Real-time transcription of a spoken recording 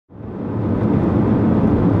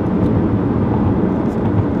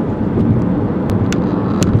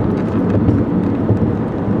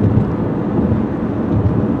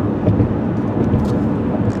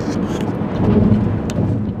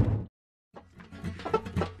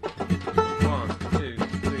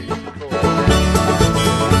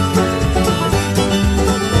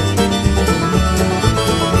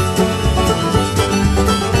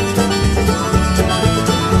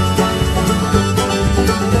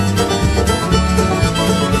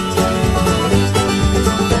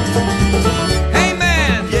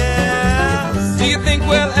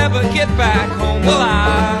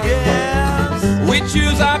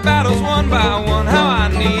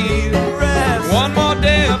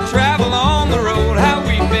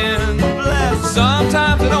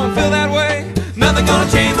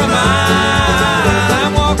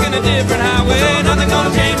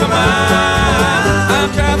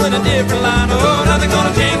nothing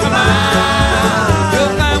gonna change my mind.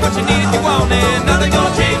 You'll find what you need if you want it, nothing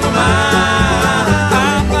gonna change my mind.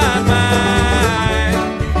 I'll find mine.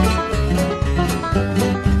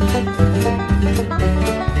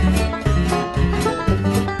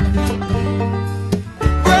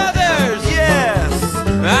 Brothers, yes,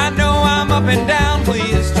 I know I'm up and down,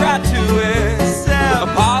 please try to accept.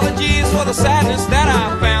 Apologies for the sadness that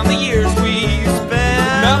I found the years we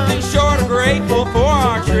spent. Nothing short of grateful for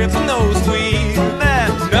our trip and those we met.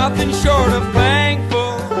 Nothing short of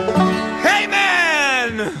thankful. Hey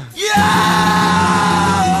man! Yo!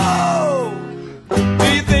 Do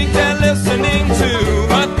you think they're listening to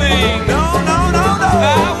a thing? No, no, no, no.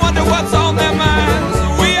 I wonder what's on their minds.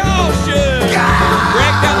 We all should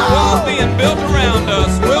break down the walls being built around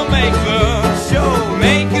us. We'll make the show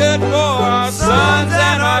make good for our sons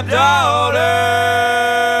and our daughters.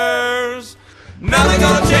 Nothing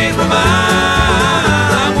gonna change my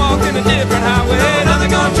mind. I'm walking a different highway. Nothing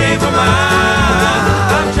gonna change my mind.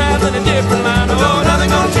 I'm traveling a different line. Oh, nothing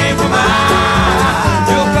gonna change my mind.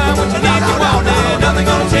 You'll find what you need if you want it. Nothing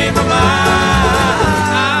gonna change my mind.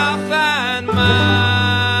 I'll find mine.